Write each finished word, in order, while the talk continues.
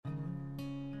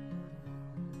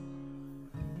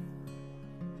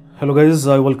Hello guys,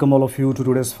 I welcome all of you to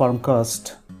today's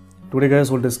Farmcast. Today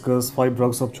guys we'll discuss 5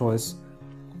 drugs of choice.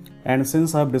 And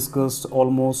since I've discussed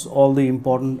almost all the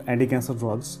important anti-cancer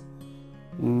drugs,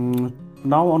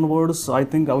 now onwards I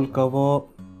think I will cover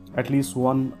at least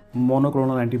one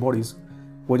monoclonal antibodies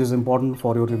which is important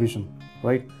for your revision,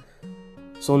 right?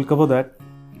 So we'll cover that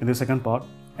in the second part,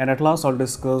 and at last I'll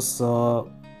discuss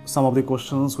some of the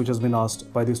questions which has been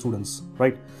asked by the students,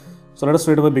 right? So let us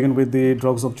straight away begin with the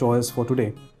drugs of choice for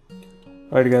today.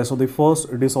 Right guys, so the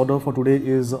first disorder for today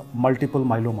is multiple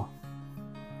myeloma.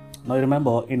 Now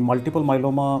remember, in multiple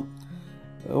myeloma,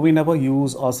 we never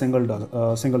use a single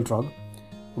drug.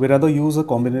 We rather use a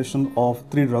combination of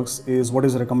 3 drugs is what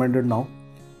is recommended now.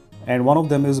 And one of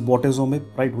them is bortezomib,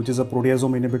 right, which is a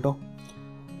proteasome inhibitor.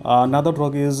 Another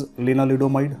drug is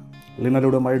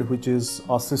lenalidomide, which is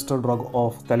a sister drug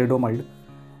of thalidomide.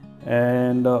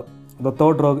 And the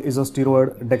third drug is a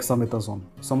steroid dexamethasone.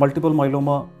 So multiple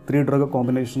myeloma, 3 drug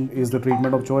combination is the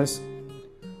treatment of choice: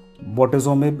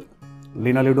 bortezomib,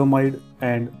 lenalidomide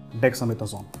and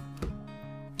dexamethasone.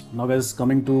 Now guys,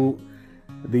 coming to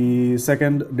the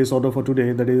second disorder for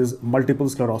today, that is multiple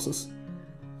sclerosis.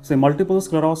 So multiple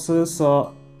sclerosis,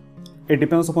 it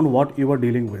depends upon what you are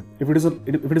dealing with. If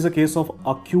it is a case of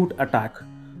acute attack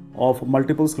of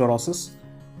multiple sclerosis,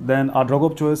 then our drug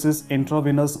of choice is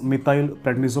intravenous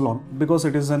methylprednisolone, because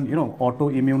it is an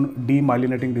autoimmune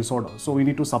demyelinating disorder. So we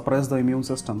need to suppress the immune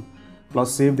system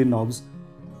plus save the nerves.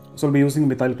 So we'll be using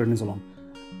methylprednisolone.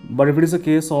 But if it is a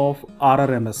case of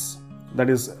RRMS,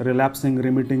 that is relapsing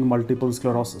remitting multiple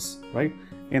sclerosis, right?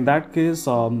 In that case,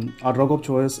 our drug of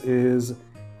choice is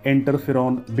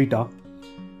interferon beta.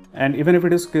 And even if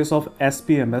it is case of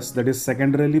SPMS, that is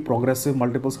secondarily progressive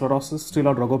multiple sclerosis, still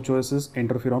our drug of choice is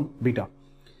interferon beta.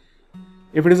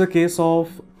 If it is a case of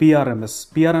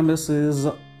PRMS is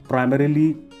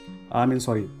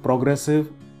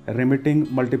progressive remitting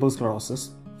multiple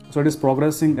sclerosis. So it is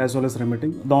progressing as well as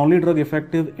remitting. The only drug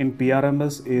effective in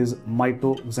PRMS is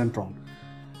mitoxantrone.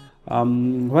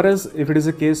 Whereas if it is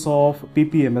a case of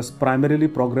PPMS, primarily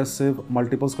progressive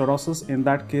multiple sclerosis, in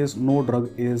that case no drug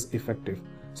is effective.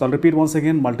 So I'll repeat once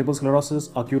again: multiple sclerosis,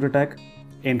 acute attack,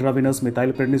 intravenous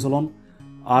methylprednisolone;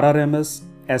 RRMS,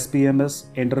 SPMS,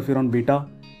 interferon beta;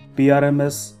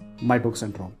 PRMS,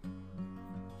 mitoxantrone.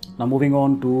 Now moving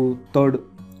on to third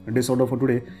disorder for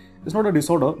today. It's not a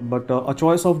disorder but a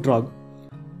choice of drug,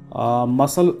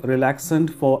 muscle relaxant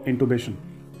for intubation.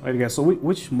 Right guys, so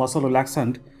which muscle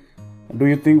relaxant do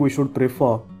you think we should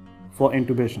prefer for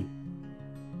intubation?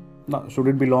 Now, should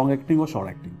it be long acting or short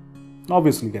acting?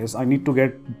 Obviously guys, I need to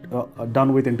get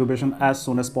done with intubation as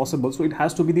soon as possible, so it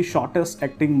has to be the shortest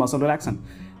acting muscle relaxant.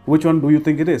 Which one do you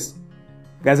think it is?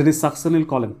 Guys, it is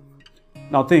succinylcholine.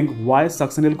 Now think, why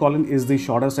succinylcholine is the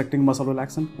shortest acting muscle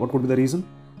relaxant? What could be the reason?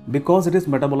 Because it is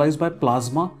metabolized by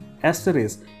plasma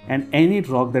esterase, and any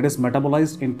drug that is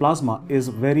metabolized in plasma is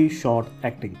very short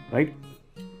acting, right?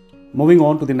 Moving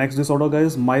on to the next disorder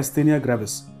guys, myasthenia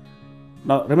gravis.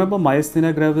 Now remember,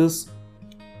 myasthenia gravis,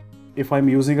 if I'm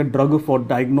using a drug for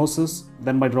diagnosis,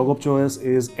 then my drug of choice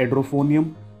is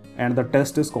edrophonium, and the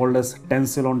test is called as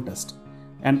tensilon test.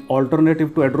 An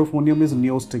alternative to edrophonium is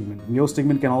neostigmine.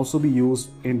 Neostigmine can also be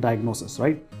used in diagnosis,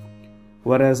 right?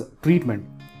 Whereas treatment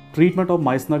of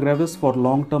myasthenia gravis, for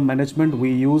long-term management,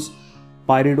 we use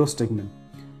pyridostigmine.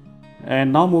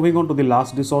 And now moving on to the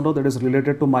last disorder that is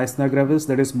related to myasthenia gravis,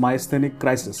 that is myasthenic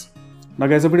crisis. Now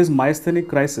guys, if it is myasthenic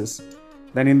crisis,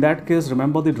 then in that case,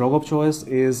 remember the drug of choice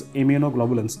is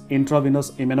immunoglobulins,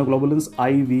 intravenous immunoglobulins,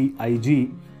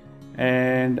 IVIG.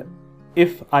 And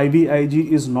if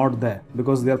IVIG is not there,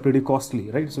 because they are pretty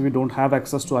costly, right? So we don't have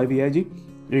access to IVIG,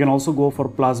 you can also go for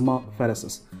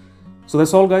plasmapheresis. So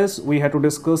that's all guys we had to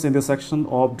discuss in this section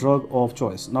of drug of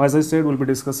choice. Now as I said, we'll be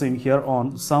discussing here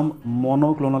on some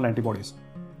monoclonal antibodies.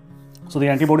 So the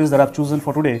antibodies that I've chosen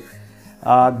for today,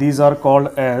 these are called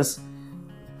as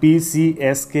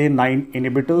PCSK9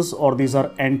 inhibitors, or these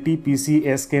are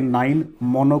anti-PCSK9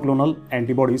 monoclonal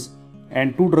antibodies.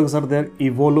 And 2 drugs are there: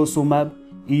 evolocumab,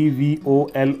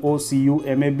 EVOLOCUMAB,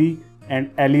 and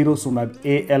alirocumab,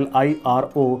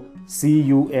 ALIROCUMAB.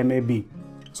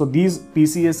 So these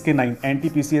PCSK9,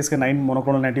 anti-PCSK9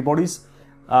 monoclonal antibodies,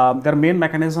 their main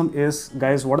mechanism is,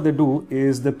 guys, what they do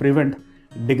is they prevent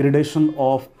degradation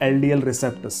of LDL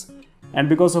receptors, and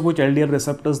because of which LDL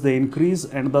receptors they increase,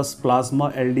 and thus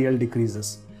plasma LDL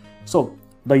decreases. So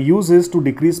the use is to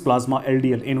decrease plasma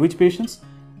LDL in which patients?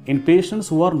 In patients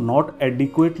who are not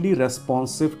adequately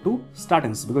responsive to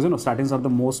statins, because statins are the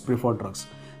most preferred drugs.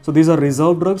 So these are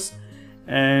reserved drugs,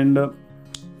 and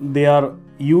they are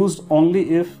used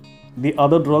only if the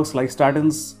other drugs like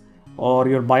statins or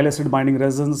your bile acid binding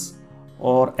resins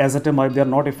or ezetimibe, they are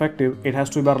not effective. It has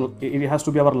to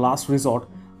be our last resort.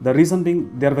 The reason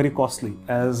being, they are very costly,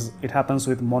 as it happens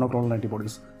with monoclonal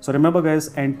antibodies. So remember guys,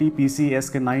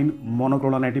 anti-PCSK9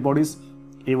 monoclonal antibodies,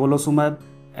 evolocumab,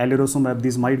 alirocumab,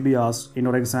 these might be asked in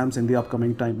your exams in the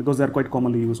upcoming time, because they are quite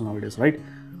commonly used nowadays, right?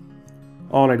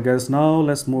 Alright guys, now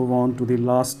let's move on to the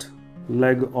last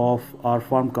leg of our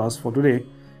Pharmcast for today.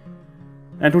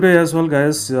 And today as well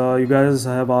guys, you guys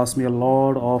have asked me a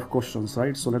lot of questions,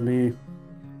 right? So let me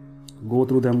go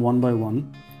through them one by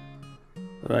one.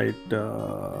 Right,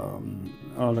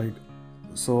 alright,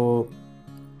 so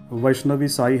Vaishnavi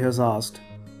Sai has asked,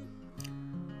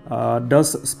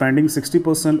 does spending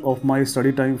 60% of my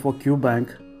study time for QBank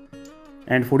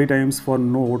and 40 times for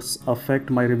notes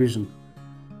affect my revision?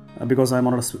 Because I'm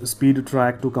on a speed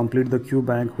track to complete the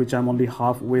QBank, which I'm only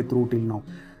halfway through till now.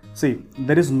 See,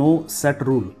 there is no set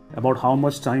rule about how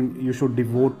much time you should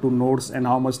devote to notes and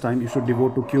how much time you should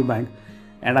devote to QBank.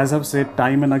 And as I've said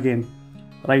time and again,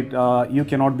 right, you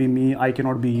cannot be me, I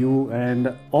cannot be you,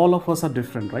 and all of us are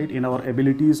different, right? In our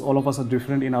abilities, all of us are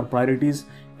different in our priorities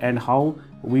and how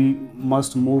we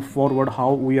must move forward,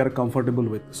 how we are comfortable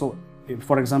with. So,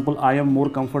 for example, I am more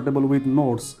comfortable with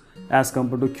notes as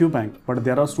compared to QBank, but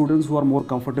there are students who are more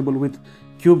comfortable with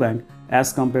QBank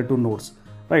as compared to notes,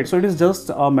 right? So it is just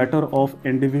a matter of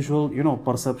individual,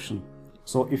 perception.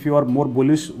 So if you are more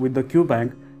bullish with the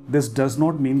QBank, this does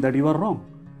not mean that you are wrong.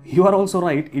 You are also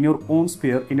right in your own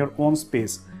sphere, in your own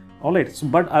space. All right. So,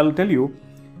 but I'll tell you,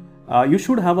 you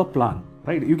should have a plan,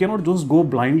 right? You cannot just go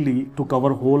blindly to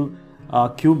cover whole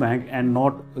QBank and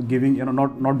not giving,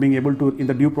 not being able to, in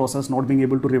the due process, not being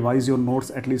able to revise your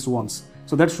notes at least once.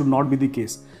 So that should not be the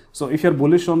case. So if you're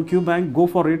bullish on QBank, go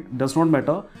for it, does not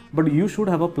matter, but you should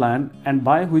have a plan and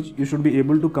by which you should be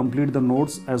able to complete the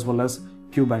notes as well as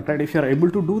QBank, right? If you're able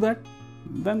to do that,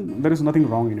 then there is nothing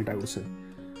wrong in it, I would say.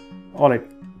 All right.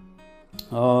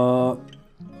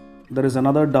 There is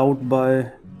another doubt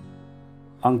by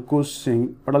Ankush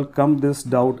Singh, but I'll come this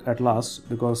doubt at last,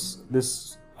 because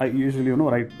this I usually,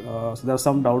 right? So there are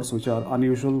some doubts which are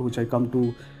unusual, which I come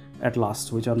to at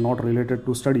last, which are not related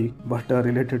to study, but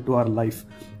related to our life.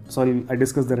 So I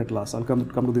discuss that at last. I'll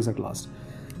come to this at last.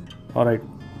 All right.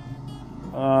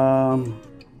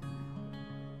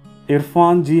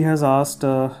 Irfan Ji has asked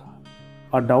a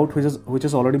doubt which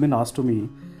has already been asked to me.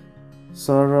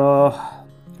 Sir,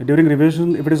 during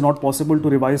revision, if it is not possible to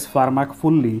revise Pharmac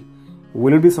fully,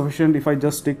 will it be sufficient if I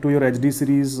just stick to your HD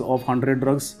series of 100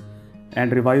 drugs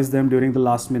and revise them during the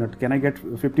last minute? Can I get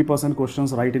 50%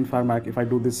 questions right in Pharmac if I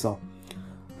do this, sir?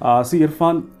 See,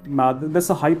 Irfan, there's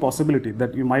a high possibility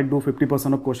that you might do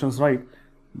 50% of questions right.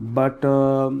 But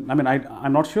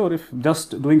I'm not sure if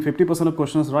just doing 50% of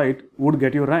questions right would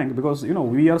get you rank, because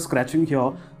we are scratching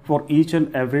here for each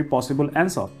and every possible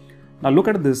answer. Now look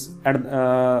at this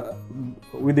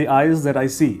with the eyes that I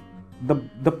see.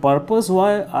 The purpose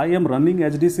why I am running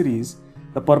HD series,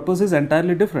 the purpose is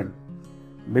entirely different.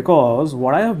 Because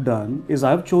what I have done is I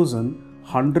have chosen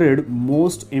 100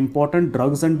 most important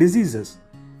drugs and diseases,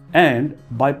 and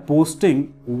by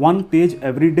posting one page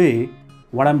every day,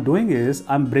 what I'm doing is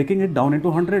I'm breaking it down into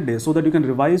 100 days so that you can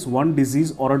revise one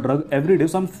disease or a drug every day.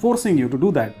 So I'm forcing you to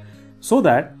do that so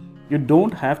that you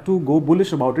don't have to go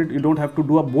bullish about it. You don't have to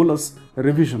do a bolus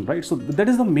revision, right? So that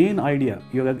is the main idea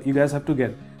you guys have to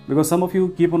get. Because some of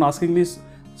you keep on asking me,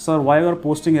 sir, why you are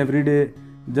posting every day?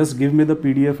 Just give me the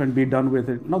PDF and be done with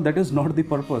it. No, that is not the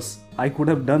purpose. I could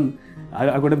have done,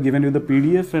 I could have given you the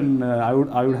PDF and I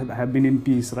would have been in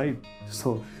peace, right?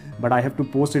 So, but I have to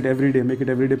post it every day, make it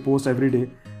every day, post every day.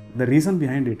 The reason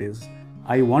behind it is,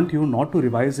 I want you not to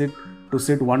revise it, to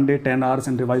sit one day, 10 hours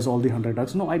and revise all the 100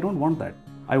 drugs. No, I don't want that.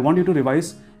 I want you to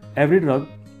revise every drug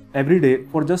every day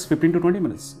for just 15 to 20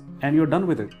 minutes and you're done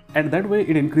with it. And that way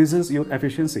it increases your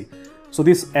efficiency. So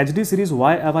this HD series,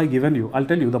 why have I given you? I'll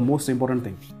tell you the most important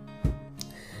thing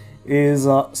is,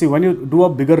 see, when you do a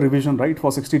bigger revision, right,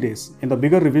 for 60 days, in the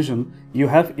bigger revision, you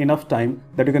have enough time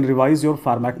that you can revise your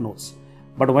Pharmac notes.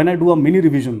 But when I do a mini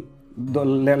revision,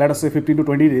 let us say 15 to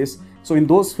 20 days, so in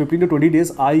those 15 to 20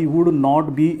 days, I would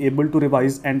not be able to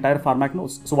revise entire Pharmac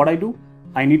notes. So what I do?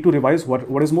 I need to revise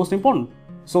what is most important.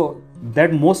 So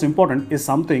that most important is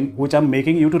something which I'm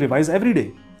making you to revise every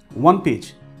day, one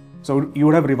page. So you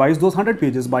would have revised those 100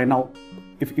 pages by now.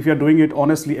 If you're doing it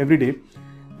honestly every day,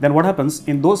 then what happens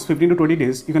in those 15 to 20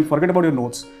 days, you can forget about your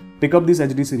notes, pick up this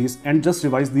HD series and just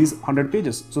revise these 100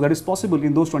 pages. So that is possible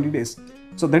in those 20 days.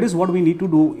 So that is what we need to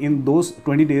do in those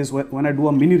 20 days. When I do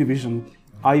a mini revision,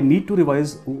 I need to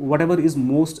revise whatever is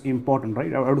most important,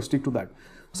 right? I have to stick to that.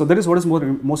 So that is what is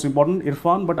most important,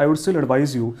 Irfan, but I would still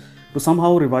advise you to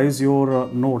somehow revise your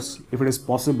notes if it is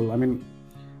possible. I mean,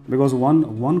 because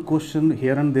one question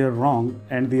here and there wrong,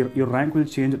 and your rank will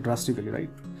change drastically, right?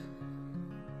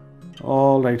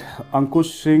 All right,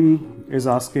 Ankush Singh is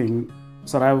asking,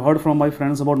 sir, I have heard from my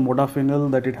friends about modafinil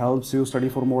that it helps you study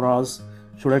for more hours.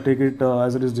 Should I take it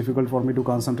as it is difficult for me to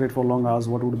concentrate for long hours?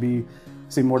 What would be?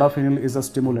 See, modafinil is a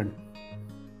stimulant,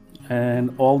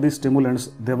 and all these stimulants,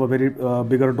 they have a very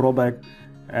bigger drawback,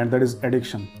 and that is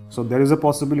addiction. So there is a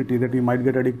possibility that you might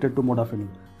get addicted to modafinil.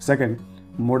 Second,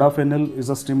 modafinil is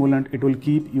a stimulant, it will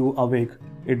keep you awake.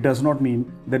 It does not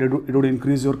mean that it would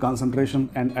increase your concentration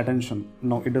and attention.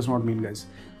 No, it does not mean, guys.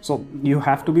 So you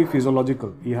have to be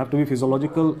physiological. You have to be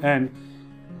physiological, and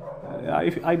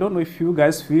if I don't know if you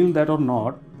guys feel that or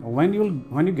not, when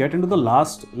you get into the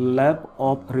last lap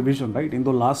of revision, right, in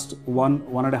the last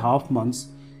 1.5 months,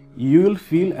 you will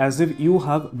feel as if you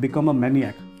have become a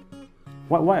maniac.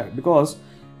 Why? Because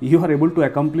you are able to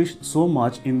accomplish so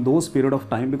much in those period of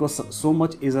time, because so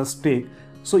much is at stake.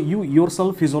 So you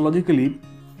yourself physiologically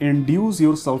induce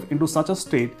yourself into such a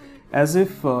state as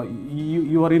if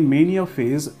you are in mania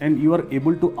phase, and you are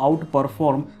able to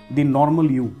outperform the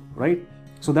normal you, right?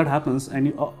 So that happens,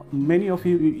 and many of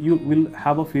you will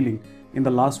have a feeling in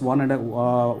the last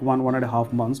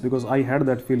 1.5 months, because I had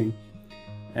that feeling.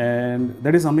 And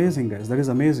that is amazing, guys. That is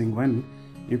amazing when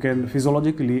you can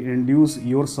physiologically induce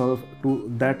yourself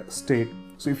to that state.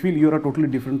 So you feel you're a totally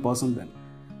different person then.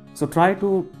 So try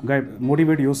to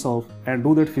motivate yourself and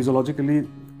do that physiologically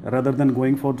rather than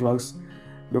going for drugs,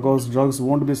 because drugs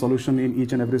won't be a solution in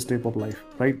each and every step of life,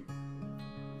 right?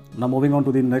 Now moving on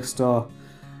to the next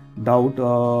doubt.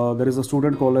 There is a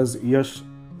student called as Yash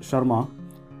Sharma,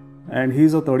 and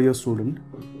he's a third year student.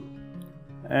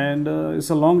 And it's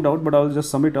a long doubt, but I'll just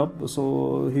sum it up.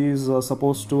 So he's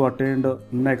supposed to attend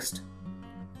next,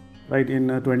 right, in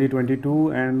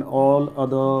 2022, and all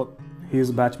other his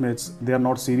batchmates, they are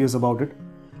not serious about it,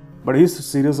 but he's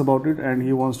serious about it, and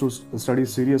he wants to study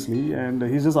seriously. And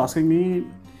he's just asking me,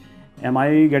 am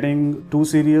I getting too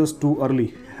serious too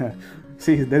early?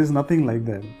 See, there is nothing like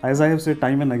that. As I have said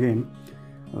time and again,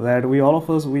 that we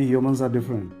humans are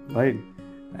different, right?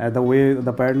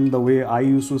 The pattern, the way I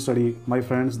used to study, my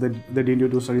friends, they didn't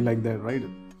used to study like that, right?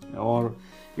 Or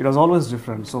it was always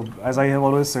different. So as I have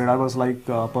always said, I was like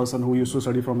a person who used to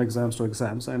study from exams to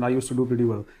exams, and I used to do pretty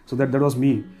well. So that was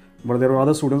me. But there were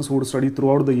other students who would study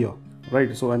throughout the year,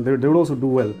 right? So, and they would also do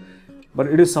well. But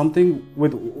it is something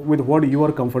with what you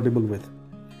are comfortable with.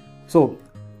 So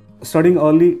studying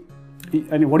early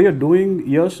and what you're doing,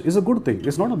 Yash, is a good thing.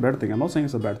 It's not a bad thing. I'm not saying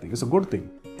it's a bad thing. It's a good thing,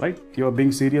 right? You're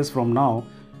being serious from now.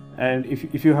 And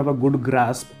if you have a good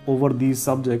grasp over these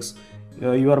subjects,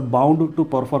 you are bound to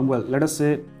perform well. Let us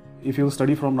say if you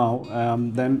study from now,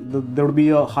 then there would be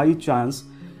a high chance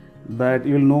that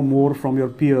you will know more from your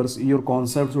peers, your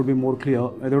concepts would be more clear,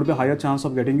 there would be a higher chance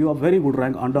of getting you a very good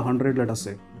rank under 100, let us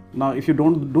say. Now if you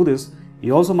don't do this,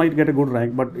 you also might get a good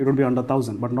rank, but it would be under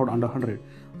 1000, but not under 100.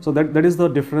 So that is the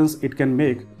difference it can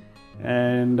make.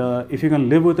 And if you can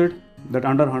live with it, that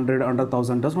under 100, under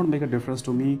 1000 does not make a difference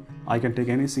to me, I can take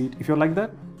any seat. If you're like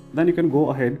that, then you can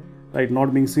go ahead, right,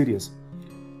 not being serious.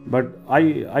 But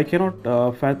I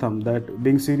cannot fathom that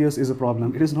being serious is a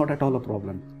problem. It is not at all a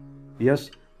problem. Yes,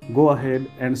 go ahead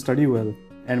and study well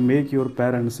and make your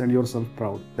parents and yourself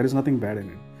proud. There is nothing bad in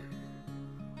it.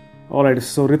 Alright,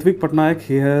 so Ritvik Patnaik,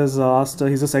 he has asked,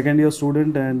 he's a second year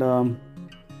student, and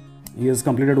he has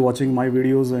completed watching my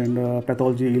videos and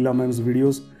pathology Elam's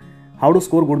videos. How to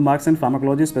score good marks in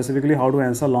pharmacology, specifically how to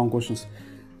answer long questions.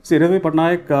 See, Ritvik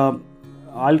Patnaik,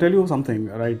 I'll tell you something,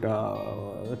 right?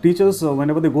 Teachers,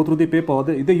 whenever they go through the paper,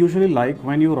 they usually like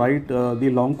when you write the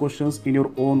long questions in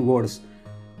your own words.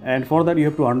 And for that, you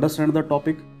have to understand the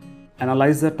topic,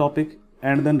 analyze that topic,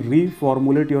 and then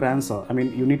reformulate your answer. I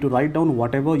mean, you need to write down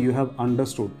whatever you have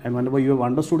understood. And whenever you have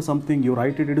understood something, you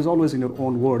write it, it is always in your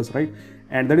own words, right?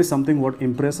 And that is something what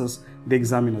impresses the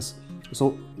examiners.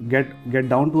 So get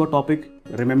down to a topic,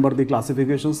 remember the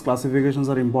classifications. Classifications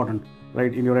are important,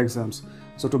 right, in your exams.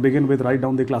 So to begin with, write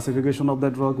down the classification of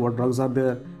that drug, what drugs are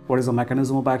there, what is the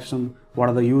mechanism of action, what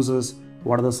are the uses,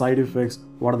 what are the side effects,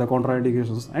 what are the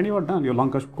contraindications, and you are done. Your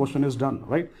long question is done,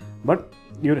 right? But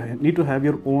you need to have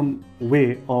your own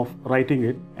way of writing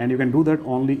it, and you can do that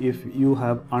only if you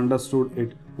have understood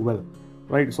it well,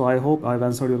 right? So I hope I've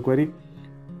answered your query.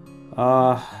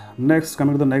 Next,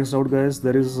 coming to the next doubt, guys,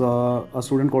 there is a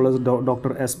student called as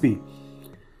Dr. SP.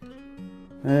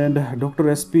 And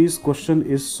Dr. SP's question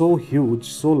is so huge,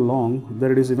 so long,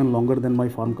 that it is even longer than my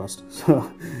Pharmcast.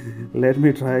 So let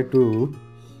me try to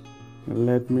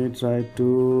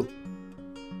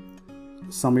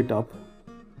sum it up.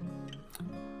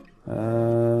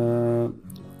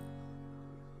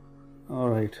 All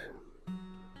right.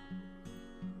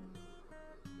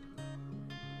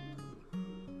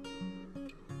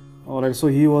 Alright, so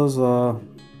he was or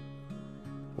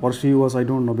she was, I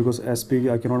don't know, because SP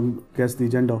I cannot guess the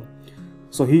gender.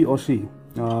 So he or she,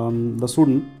 the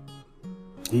student,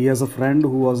 he has a friend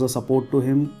who was a support to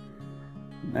him,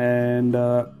 and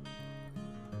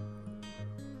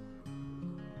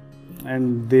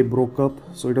they broke up.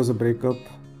 So it was a breakup,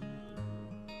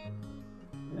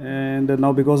 and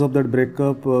now because of that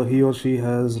breakup, he or she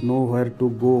has nowhere to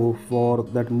go for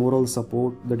that moral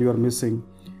support that you are missing.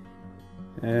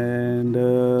 And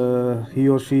he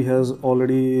or she has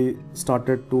already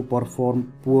started to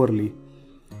perform poorly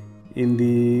in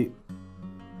the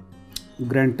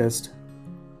grand test,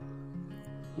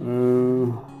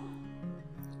 and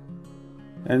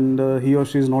he or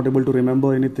she is not able to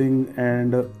remember anything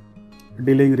and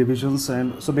delaying revisions.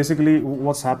 And so basically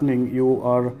what's happening, you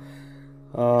are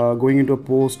going into a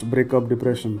post breakup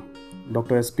depression,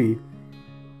 Dr. SP.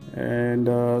 And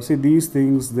see, these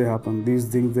things they happen,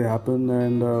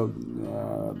 and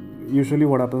usually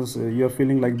what happens, you're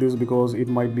feeling like this because it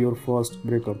might be your first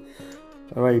breakup,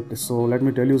 right? So let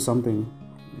me tell you something.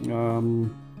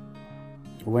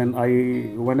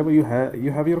 Whenever you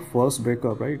have your first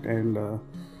breakup, right, and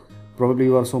probably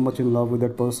you are so much in love with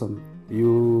that person,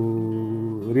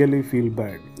 you really feel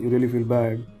bad.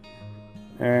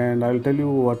 And I'll tell you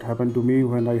what happened to me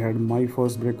when I had my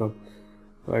first breakup.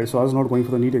 Right, so I was not going for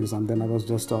the NEET exam then. I was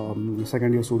just a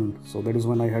second year student. So that is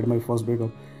when I had my first breakup,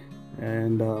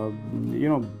 and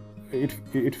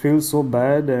it feels so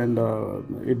bad, and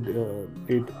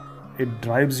it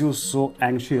drives you so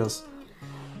anxious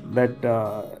that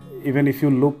even if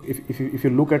you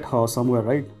look at her somewhere,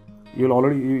 right, you'll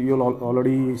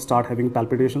already start having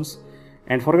palpitations.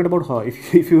 And forget about her.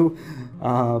 If you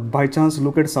by chance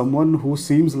look at someone who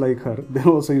seems like her, then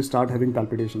also you start having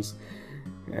palpitations.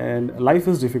 And life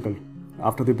is difficult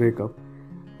after the breakup.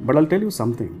 But I'll tell you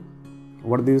something.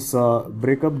 What this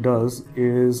breakup does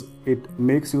is it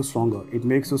makes you stronger.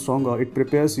 It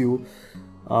prepares you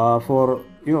for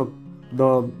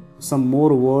some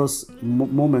more worse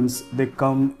moments. They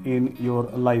come in your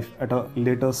life at a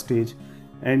later stage,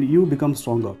 and you become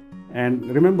stronger.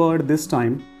 And remember, at this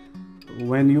time,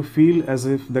 when you feel as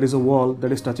if there is a wall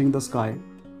that is touching the sky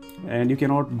and you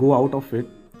cannot go out of it,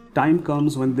 time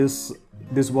comes when this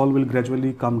wall will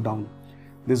gradually come down.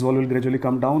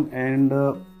 And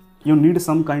you need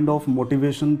some kind of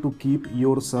motivation to keep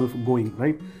yourself going,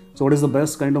 right? So what is the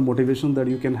best kind of motivation that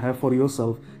you can have for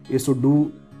yourself is to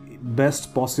do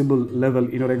best possible level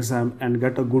in your exam and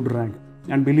get a good rank.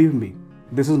 And believe me,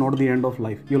 this is not the end of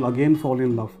life. You'll again fall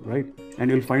in love, right?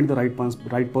 And you'll find the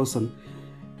right person.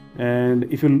 And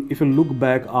if you look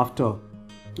back after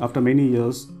many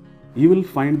years, you will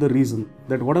find the reason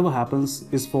that whatever happens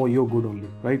is for your good only,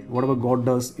 right? Whatever God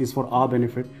does is for our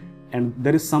benefit, and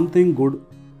there is something good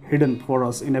hidden for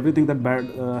us in everything that bad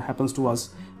happens to us.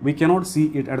 We cannot see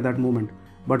it at that moment,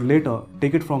 but later,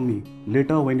 take it from me,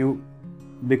 later when you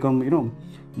become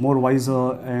more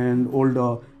wiser and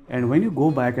older, and when you go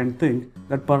back and think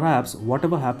that perhaps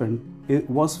whatever happened, it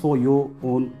was for your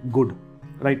own good,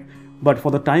 right? But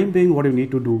for the time being, what you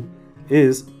need to do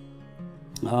is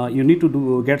you need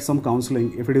to get some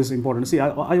counseling if it is important. See,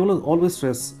 I always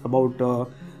stress about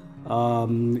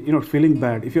feeling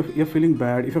bad. If you're feeling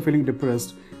bad, if you're feeling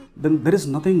depressed, then there is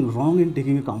nothing wrong in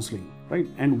taking a counseling, right?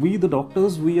 And we, the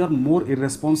doctors, we are more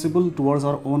irresponsible towards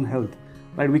our own health,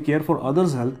 right? We care for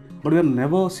others' health, but we are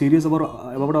never serious about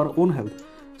our own health.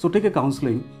 So take a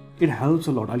counseling. It helps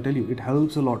a lot. I'll tell you, it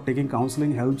helps a lot. Taking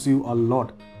counseling helps you a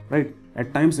lot, right?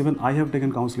 At times, even I have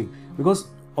taken counseling, because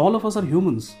all of us are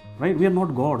humans, right? We are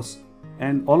not gods,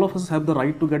 and all of us have the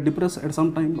right to get depressed at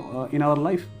some time in our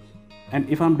life. And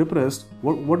if I'm depressed,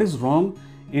 what is wrong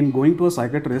in going to a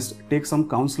psychiatrist, take some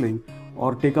counseling,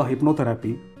 or take a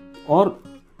hypnotherapy, or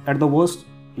at the worst,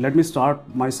 let me start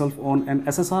myself on an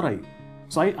SSRI.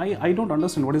 So I don't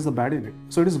understand what is the bad in it.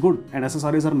 So it is good, and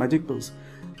SSRIs are magic pills.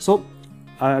 So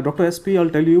Dr. SP, I'll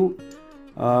tell you,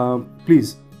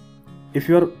 please, if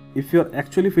you're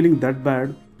actually feeling that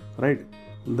bad, right,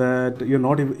 that you're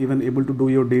not even able to do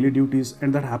your daily duties,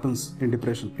 and that happens in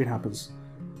depression, it happens,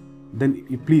 then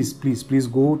please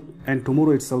go and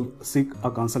tomorrow itself seek a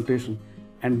consultation,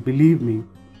 and believe me,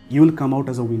 you will come out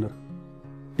as a winner.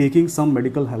 Taking some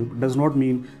medical help does not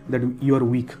mean that you are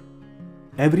weak.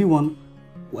 Every one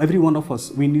of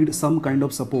us, we need some kind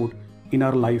of support in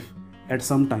our life at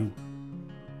some time,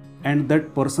 and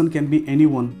that person can be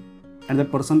anyone. And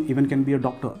that person even can be a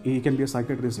doctor, he can be a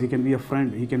psychiatrist, he can be a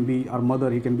friend, he can be our mother,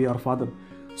 he can be our father.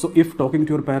 So if talking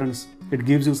to your parents, it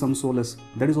gives you some solace,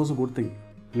 that is also a good thing.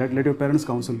 Let your parents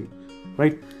counsel you,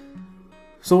 right?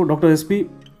 So Dr. SP,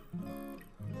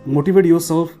 motivate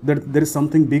yourself that there is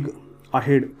something big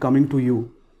ahead coming to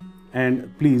you,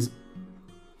 and please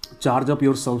charge up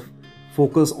yourself,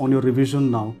 focus on your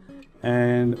revision now,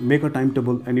 and make a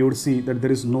timetable, and you would see that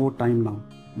there is no time now.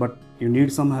 But you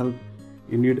need some help,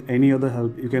 you need any other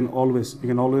help, you can always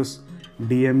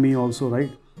DM me also,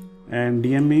 right? And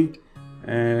DM me,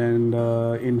 and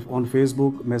on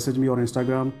Facebook, message me, or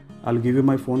Instagram. I'll give you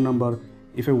my phone number.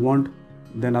 If you want,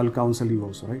 then I'll counsel you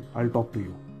also, right? I'll talk to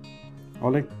you,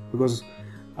 all right? Because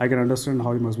I can understand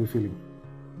how you must be feeling.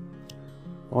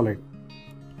 All right.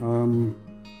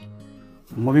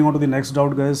 Moving on to the next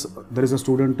doubt, guys. There is a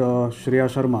student, Shreya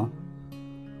Sharma.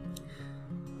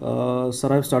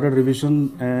 Sir, I've started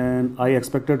revision and I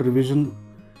expected revision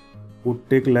would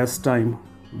take less time,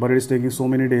 but it is taking so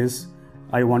many days.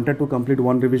 I wanted to complete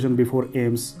one revision before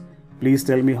AIIMS. Please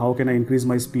tell me how can I increase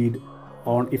my speed,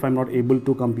 or if I'm not able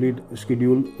to complete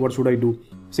schedule, what should I do?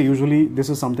 See, usually this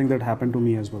is something that happened to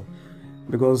me as well,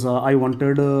 because I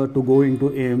wanted to go into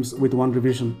AIIMS with one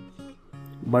revision,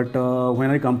 but when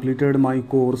I completed my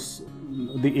course,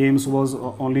 the AIIMS was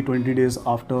only 20 days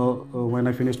after when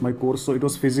I finished my course, so it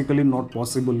was physically not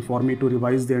possible for me to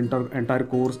revise the entire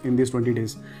course in these 20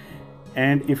 days.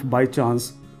 And if by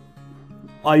chance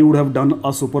I would have done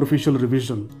a superficial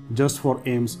revision just for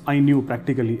AIIMS, I knew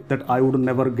practically that I would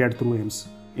never get through AIIMS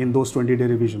in those 20-day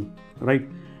revision, right?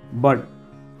 But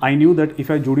I knew that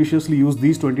if I judiciously use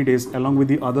these 20 days along with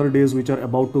the other days which are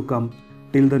about to come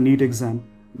till the NEET exam,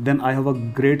 then I have a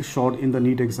great shot in the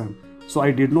NEET exam. So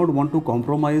I did not want to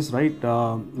compromise, right,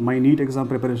 my NEET exam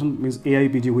preparation, means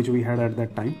AIPG, which we had at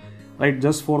that time, right,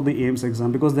 just for the AIIMS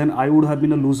exam, because then I would have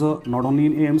been a loser not only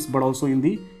in AIIMS but also in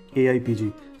the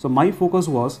AIPG. So my focus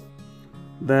was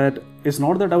that it's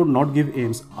not that I would not give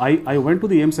AIIMS. I went to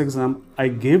the AIIMS exam, I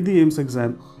gave the AIIMS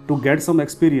exam to get some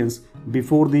experience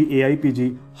before the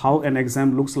AIPG, how an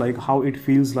exam looks like, how it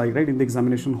feels like, right, in the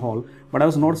examination hall. But I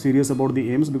was not serious about the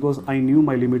AIIMS because I knew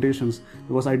my limitations,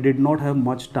 because I did not have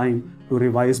much time to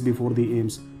revise before the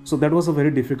AIIMS. So that was a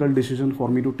very difficult decision for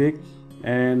me to take.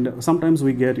 And sometimes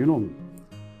we get,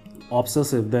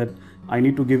 obsessive that I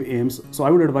need to give AIIMS. So I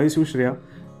would advise you, Shreya,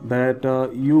 that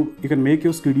you can make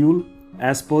your schedule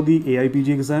as per the AIPG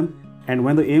exam, and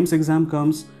when the AIIMS exam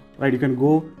comes, right, you can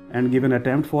go and give an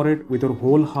attempt for it with your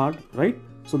whole heart, right?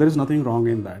 So there is nothing wrong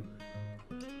in that.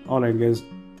 All right, guys.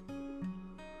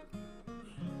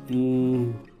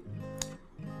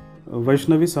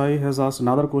 Vaishnavi Sai has asked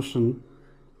another question.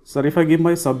 Sir, if I give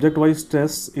my subject-wise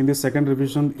tests in the second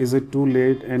revision, is it too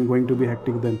late and going to be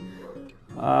hectic then?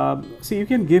 See, you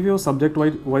can give your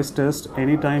subject-wise test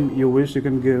anytime you wish, you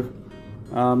can give.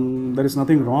 There is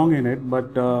nothing wrong in it,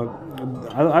 but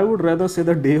I would rather say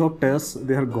the day of tests,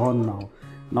 they are gone now.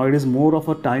 Now it is more of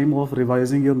a time of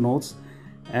revising your notes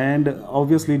and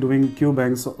obviously doing Q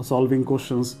banks, solving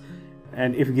questions.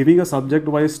 And if giving a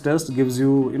subject-wise test gives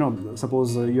you,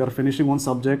 suppose you are finishing one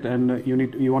subject and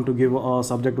you want to give a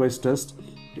subject-wise test,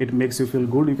 it makes you feel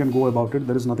good, you can go about it.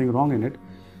 There is nothing wrong in it,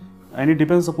 and it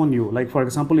depends upon you. Like, for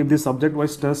example, if this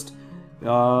subject-wise test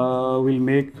will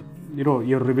make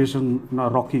your revision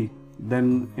rocky,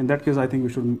 then in that case I think you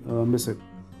should miss it.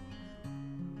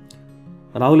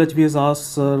 Rahul HB has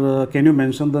asked, sir, can you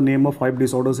mention the name of 5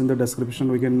 disorders in the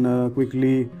description? We can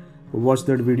quickly watch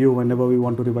that video whenever we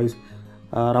want to revise.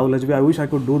 Rahul HB, I wish I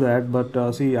could do that,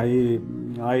 but see, I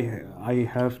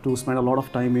have to spend a lot of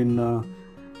time in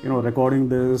recording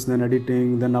this, then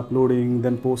editing, then uploading,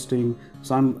 then posting.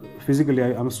 So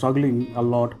I'm struggling a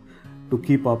lot to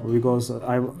keep up because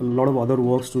I have a lot of other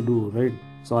works to do, right?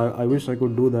 So I wish I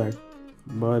could do that,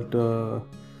 but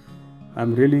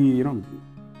I'm really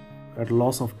at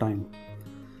loss of time.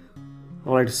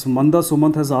 Alright, Manda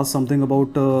Sumant has asked something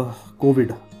about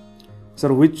COVID.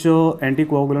 Sir, which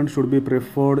anticoagulant should be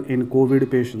preferred in COVID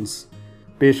patients?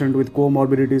 Patient with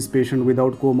comorbidities, patient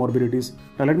without comorbidities.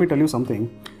 Now let me tell you something.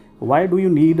 Why do you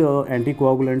need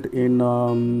anticoagulant in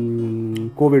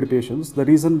COVID patients? The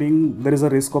reason being there is a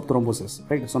risk of thrombosis,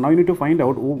 right? So now you need to find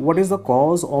out what is the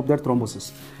cause of that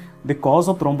thrombosis. The cause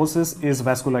of thrombosis is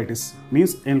vasculitis,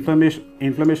 means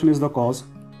inflammation is the cause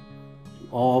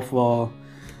of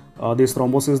this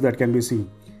thrombosis that can be seen.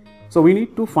 So we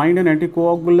need to find an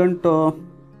anticoagulant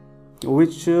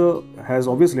which has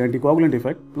obviously anticoagulant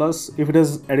effect, plus if it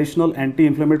has additional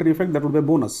anti-inflammatory effect, that would be a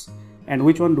bonus. And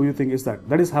which one do you think is that?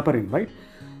 That is heparin, right?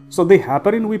 So the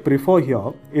heparin we prefer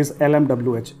here is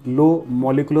LMWH, low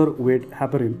molecular weight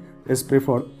heparin is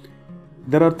preferred.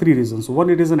 There are 3 reasons. One,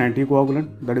 it is an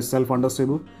anticoagulant, that is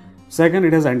self-understandable. Second,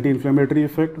 it has anti-inflammatory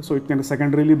effect, so it can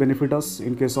secondarily benefit us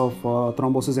in case of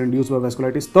thrombosis induced by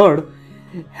vasculitis. Third,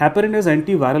 heparin has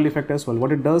antiviral effect as well.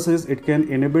 What it does is it can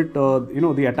inhibit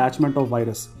the attachment of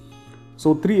virus.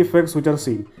 So 3 effects which are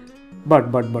seen.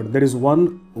 But there is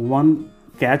one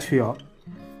catch here.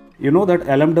 You know that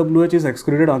LMWH is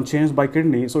excreted unchanged by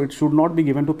kidney, so it should not be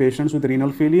given to patients with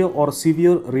renal failure or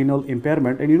severe renal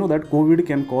impairment. And you know that COVID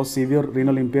can cause severe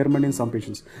renal impairment in some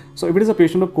patients. So if it is a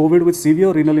patient of COVID with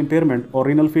severe renal impairment or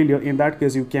renal failure, in that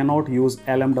case you cannot use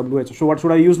LMWH. So what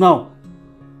should I use now?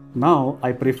 Now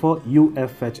I prefer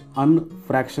UFH,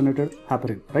 unfractionated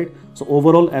heparin, right? So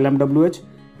overall LMWH.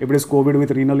 If it is COVID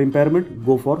with renal impairment,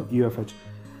 go for UFH.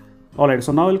 Alright,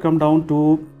 so now I'll come down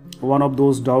to one of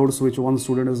those doubts which one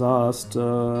student has asked,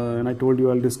 and I told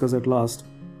you I'll discuss it last.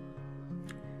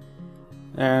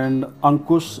 And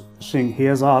Ankush Singh, he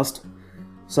has asked,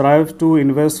 sir, I have to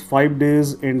invest 5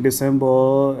 days in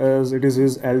December as it is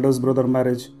his eldest brother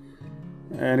marriage,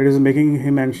 and it is making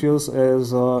him anxious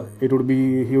as he would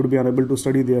be unable to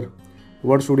study there.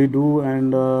 What should he do,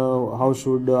 and how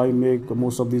should I make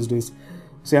most of these days?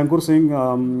 See, Ankur Singh,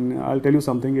 I'll tell you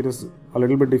something. It is a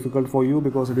little bit difficult for you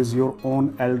because it is your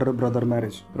own elder brother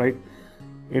marriage, right?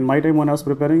 In my time when I was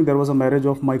preparing, there was a marriage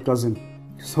of my cousin,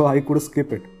 so I could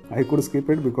skip it.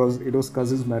 Because it was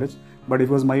cousin's marriage. But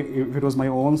if it was my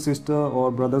own sister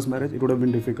or brother's marriage, it would have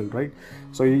been difficult, right?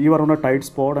 So you are on a tight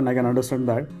spot, and I can understand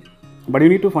that. But you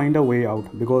need to find a way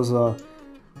out because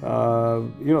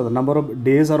the number of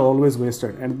days are always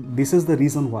wasted, and this is the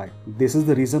reason why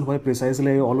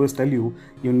precisely I always tell you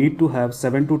need to have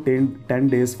 7 to 10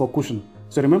 days for cushion.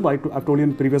 So remember, I've told you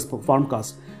in previous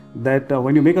farmcast that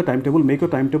when you make a timetable, make a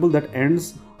timetable that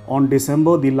ends on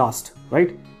December the last,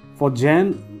 right? For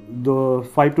Jan, the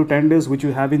 5 to 10 days which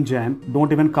you have in Jan,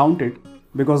 don't even count it,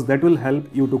 because that will help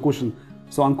you to cushion.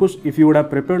 So Ankush, if you would have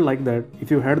prepared like that, if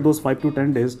you had those 5 to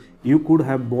 10 days, you could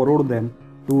have borrowed them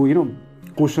to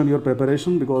cushion your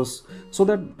preparation, because so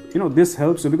that this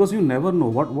helps you, because you never know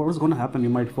what is going to happen. You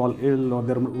might fall ill, or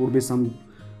there would be some,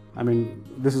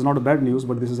 this is not a bad news,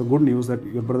 but this is a good news that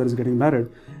your brother is getting married.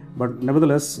 But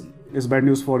nevertheless, it's bad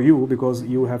news for you because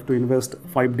you have to invest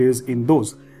 5 days in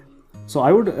those. So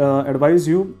I would advise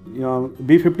you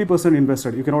be 50%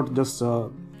 invested. You cannot just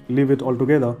leave it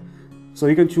altogether. So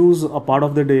you can choose a part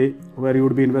of the day where you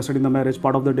would be invested in the marriage,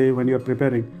 part of the day when you are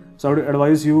preparing. So I would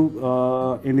advise you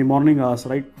in the morning hours,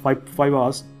 right? 5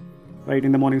 hours, right?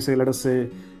 In the morning, let us say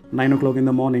 9 o'clock in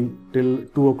the morning till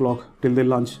 2 o'clock, till the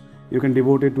lunch. You can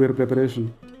devote it to your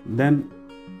preparation. Then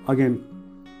again,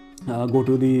 go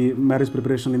to the marriage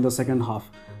preparation in the second half.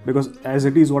 Because as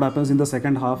it is, what happens in the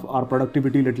second half, our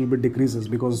productivity little bit decreases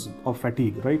because of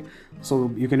fatigue, right?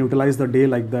 So you can utilize the day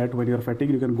like that. When you're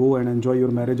fatigued, you can go and enjoy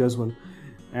your marriage as well.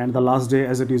 And the last day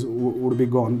as it is would be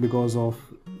gone because of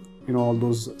all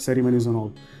those ceremonies and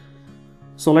all.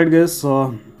 So like this,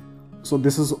 so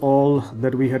this is all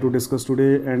that we had to discuss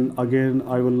today. And again,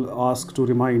 I will ask to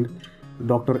remind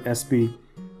Dr. SP.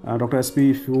 Dr.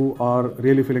 SP, if you are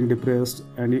really feeling depressed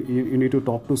and you need to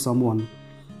talk to someone,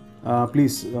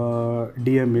 please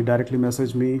DM me, directly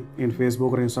message me in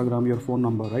Facebook or Instagram, your phone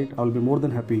number, right? I'll be more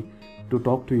than happy to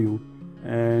talk to you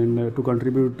and to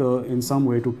contribute in some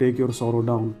way to take your sorrow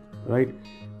down, right?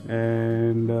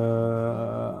 And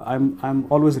I'm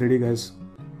always ready, guys,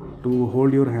 to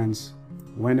hold your hands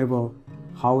whenever,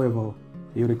 however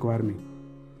you require me,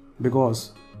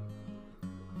 because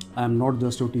I'm not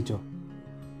just your teacher,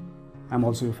 I'm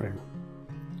also your friend.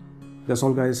 That's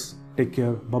all, guys. Take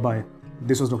care. Bye-bye.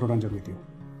 This was Dr. Ranjan with you.